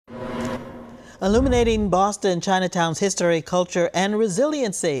Illuminating Boston Chinatown's history, culture, and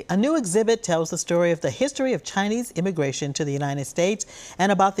resiliency. A new exhibit tells the story of the history of Chinese immigration to the United States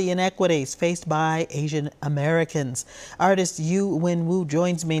and about the inequities faced by Asian Americans. Artist Yu Win Wu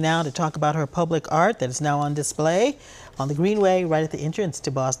joins me now to talk about her public art that is now on display on the Greenway right at the entrance to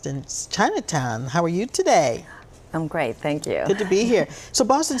Boston's Chinatown. How are you today? I'm great, thank you. Good to be here. So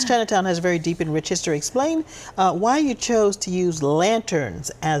Boston's Chinatown has a very deep and rich history. Explain why you chose to use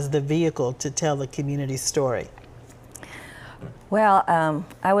lanterns as the vehicle to tell the community's story. Well,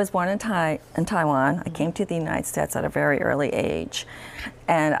 I was born in Taiwan. I came to the United States at a very early age,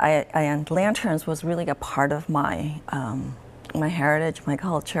 and lanterns was really a part of my my heritage, my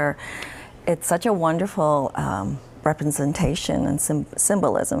culture. It's such a wonderful representation and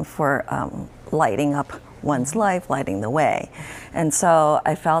symbolism for lighting up one's life, lighting the way. And so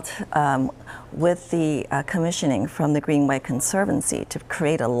I felt with the commissioning from the Greenway Conservancy to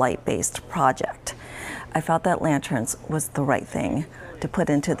create a light-based project, I felt that lanterns was the right thing to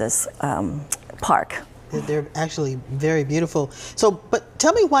put into this park. They're actually very beautiful. So, but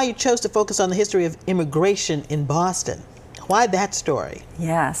tell me why you chose to focus on the history of immigration in Boston. Why that story?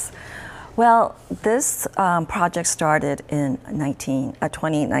 Yes. Well, this project started in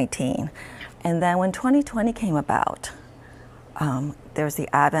 2019. And then when 2020 came about, there was the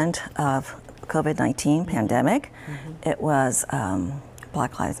advent of COVID-19 pandemic. It was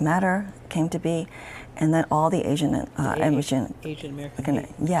Black Lives Matter came to be, and then all the Asian American.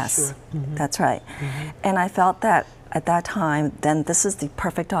 Yes, sure. That's right. And I felt that at that time, then this is the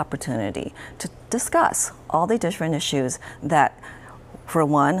perfect opportunity to discuss all the different issues that, for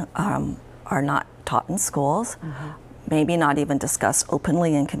one, are not taught in schools. Maybe not even discussed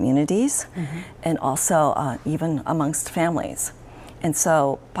openly in communities, and also even amongst families. And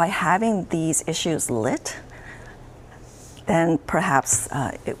so by having these issues lit, then perhaps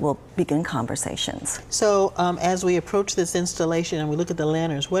it will begin conversations. So as we approach this installation and we look at the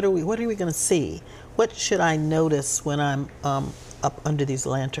lanterns, what are we going to see? What should I notice when I'm up under these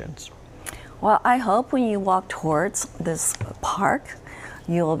lanterns? Well, I hope when you walk towards this park,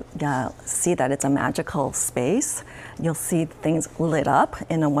 you'll see that it's a magical space. You'll see things lit up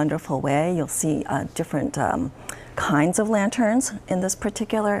in a wonderful way. You'll see different kinds of lanterns in this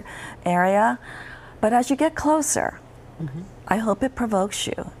particular area. But as you get closer, I hope it provokes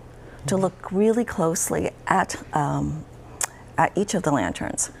you to look really closely at each of the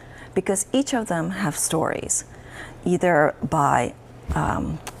lanterns, because each of them have stories, either by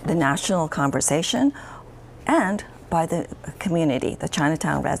the national conversation and by the community, the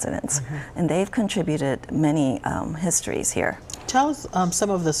Chinatown residents, and they've contributed many histories here. Tell us some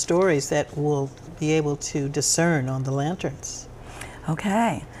of the stories that we'll be able to discern on the lanterns.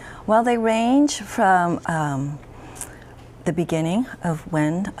 Okay, well, they range from the beginning of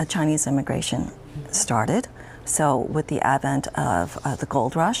when a Chinese immigration started. So with the advent of the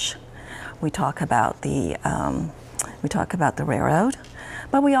gold rush, we talk about the railroad.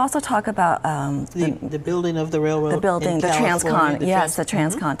 But we also talk about the building of the railroad. The building, the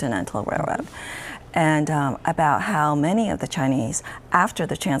Transcontinental Railroad, and about how many of the Chinese, after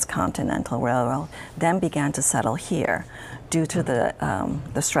the Transcontinental Railroad, then began to settle here, due to the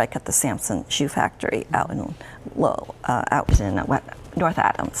strike at the Samson Shoe Factory out in North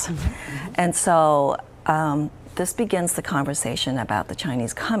Adams, and so. This begins the conversation about the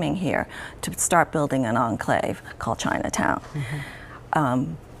Chinese coming here to start building an enclave called Chinatown.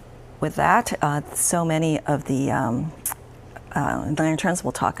 With that, so many of the lanterns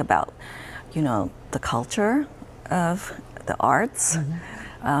will talk about, the culture of the arts,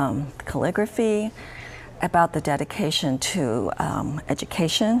 calligraphy, about the dedication to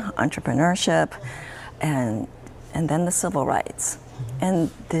education, entrepreneurship, and then the civil rights.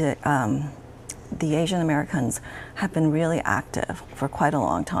 And the Asian Americans have been really active for quite a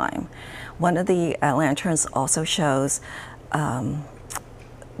long time. One of the lanterns also shows in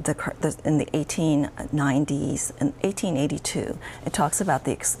the 1890s, in 1882, it talks about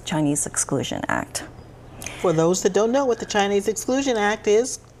the Chinese Exclusion Act. For those that don't know what the Chinese Exclusion Act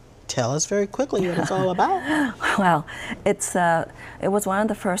is, tell us very quickly what it's all about. Well, it was one of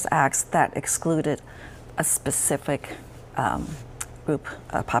the first acts that excluded a specific group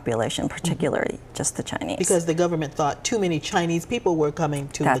population, particularly just the Chinese. Because the government thought too many Chinese people were coming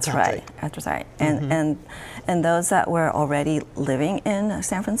to the country. That's right. And those that were already living in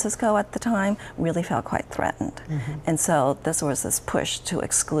San Francisco at the time really felt quite threatened. And so this was this push to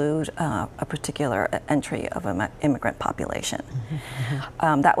exclude a particular entry of an immigrant population.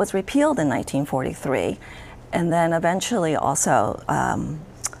 That was repealed in 1943, and then eventually also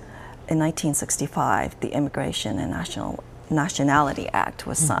in 1965, the Immigration and Nationality Act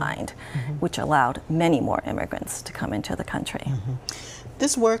was signed, which allowed many more immigrants to come into the country.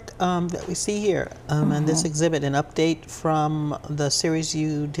 This work that we see here and this exhibit, an update from the series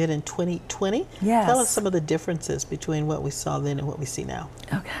you did in 2020. Yes. Tell us some of the differences between what we saw then and what we see now.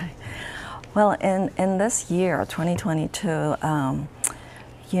 Okay. Well, in this year, 2022,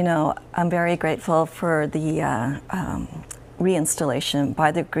 you know, I'm very grateful for the reinstallation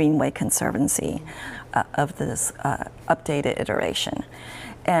by the Greenway Conservancy of this updated iteration.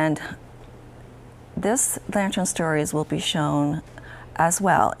 And this Lantern Stories will be shown as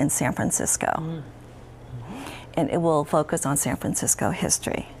well in San Francisco. And it will focus on San Francisco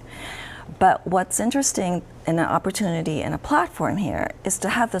history. But what's interesting and an opportunity and a platform here is to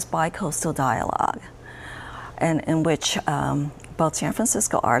have this bi-coastal dialogue, and in which both San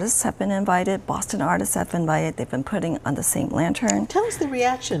Francisco artists have been invited, Boston artists have been invited, they've been putting on the same lantern. Tell us the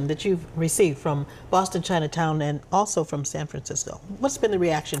reaction that you've received from Boston Chinatown and also from San Francisco. What's been the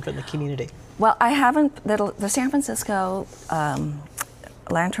reaction from the community? Well, I haven't, the San Francisco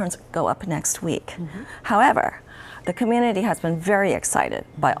lanterns go up next week. However, the community has been very excited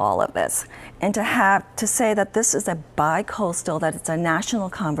by all of this. And to say that this is a bi-coastal, that it's a national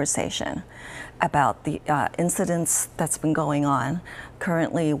conversation about the incidents that's been going on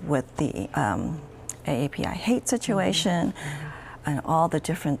currently with the AAPI hate situation and all the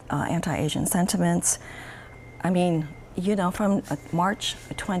different anti-Asian sentiments. I mean, you know, from March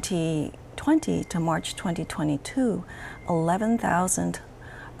 2020 to March 2022,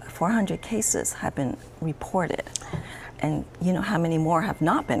 11,400 cases have been reported. And you know how many more have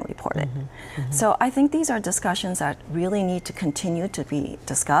not been reported. So I think these are discussions that really need to continue to be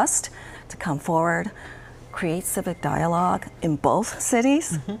discussed, to come forward, create civic dialogue in both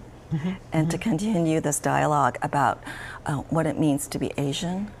cities, and to continue this dialogue about what it means to be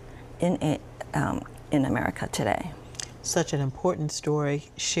Asian in America today. Such an important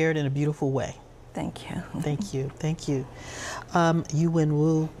story, shared in a beautiful way. Thank you. Thank you, thank you. Yu-Wen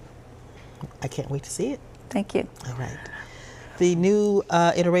Wu, I can't wait to see it. Thank you. All right. The new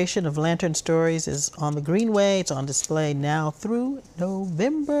iteration of Lantern Stories is on the Greenway. It's on display now through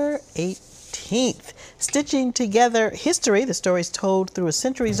November 18th. Stitching together history, the stories told through a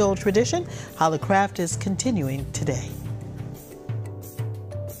centuries-old tradition, how the craft is continuing today.